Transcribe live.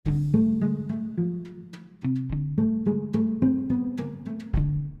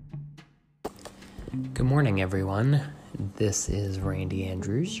morning, everyone. This is Randy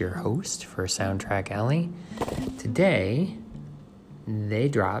Andrews, your host for Soundtrack Alley. Today, they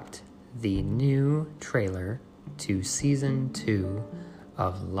dropped the new trailer to Season 2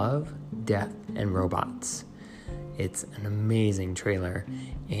 of Love, Death, and Robots. It's an amazing trailer,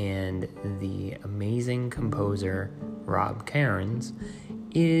 and the amazing composer Rob Cairns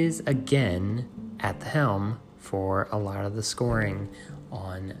is again at the helm for a lot of the scoring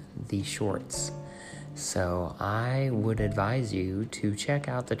on the shorts. So I would advise you to check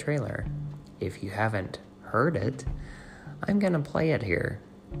out the trailer. If you haven't heard it, I'm going to play it here,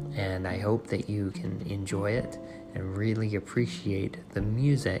 and I hope that you can enjoy it and really appreciate the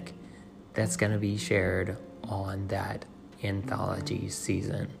music that's going to be shared on that anthology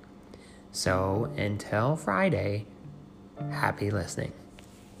season. So until Friday, happy listening.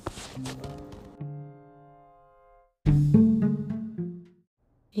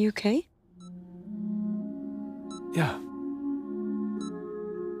 You okay? Yeah.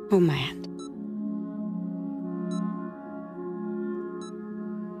 Oh, my hand.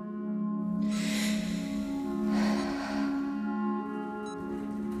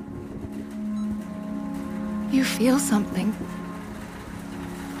 You feel something,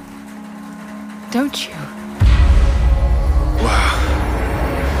 don't you? Wow.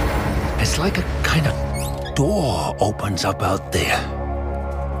 It's like a kind of door opens up out there.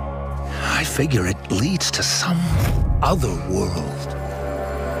 I figure it leads to some other world,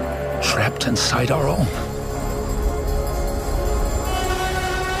 trapped inside our own.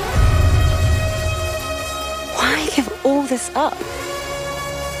 Why give all this up?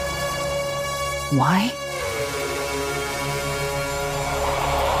 Why?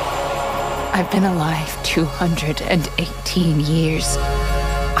 I've been alive 218 years.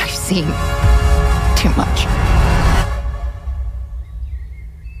 I've seen too much.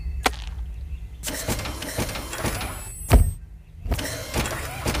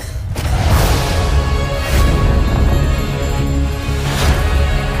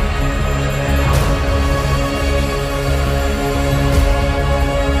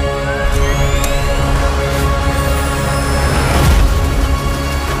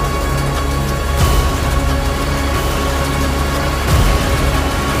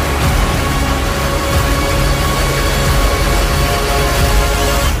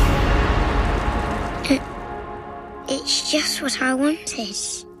 It's just what I wanted.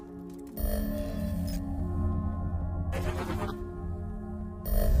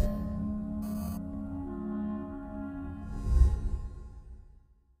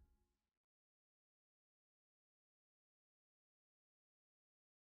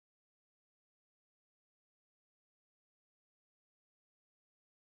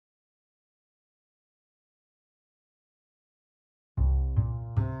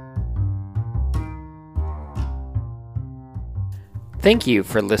 Thank you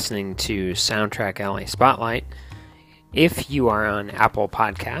for listening to Soundtrack Alley Spotlight. If you are on Apple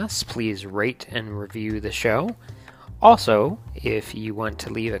Podcasts, please rate and review the show. Also, if you want to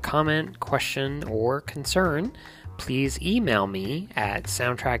leave a comment, question, or concern, please email me at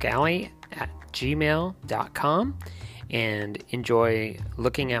soundtrackalley@gmail.com and enjoy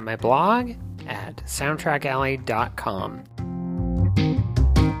looking at my blog at soundtrackalley.com.